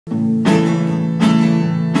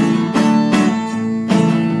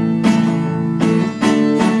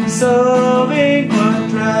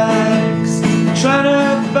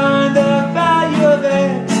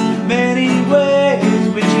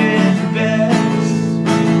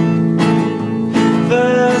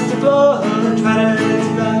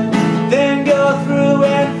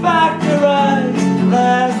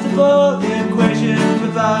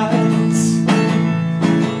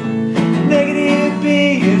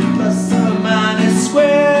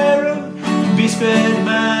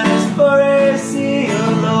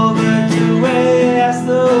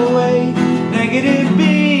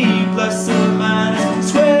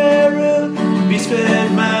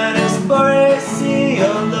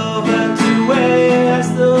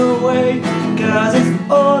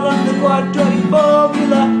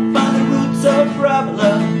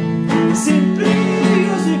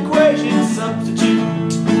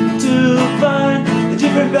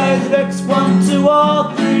squares of x, 1, 2,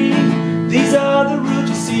 or 3. These are the rules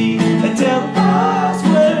you see that tell us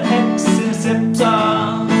where x-intercepts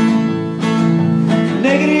are.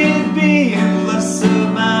 Negative b and plus or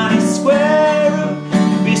minus square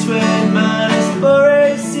root b squared minus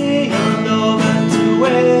 4ac all over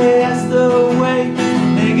 2a, that's the way.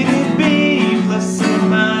 Negative b plus or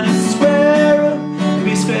minus square root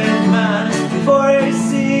b squared minus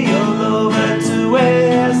 4ac all over 2a,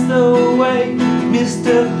 that's the way.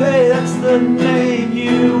 Mr. Pay, that's the name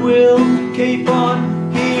you will keep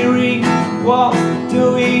on hearing whilst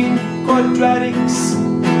doing quadratics.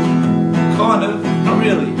 Kind of, not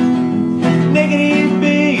really. Negative b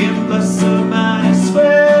and plus or minus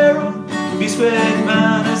square root b squared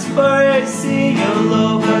minus 4ac all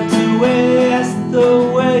over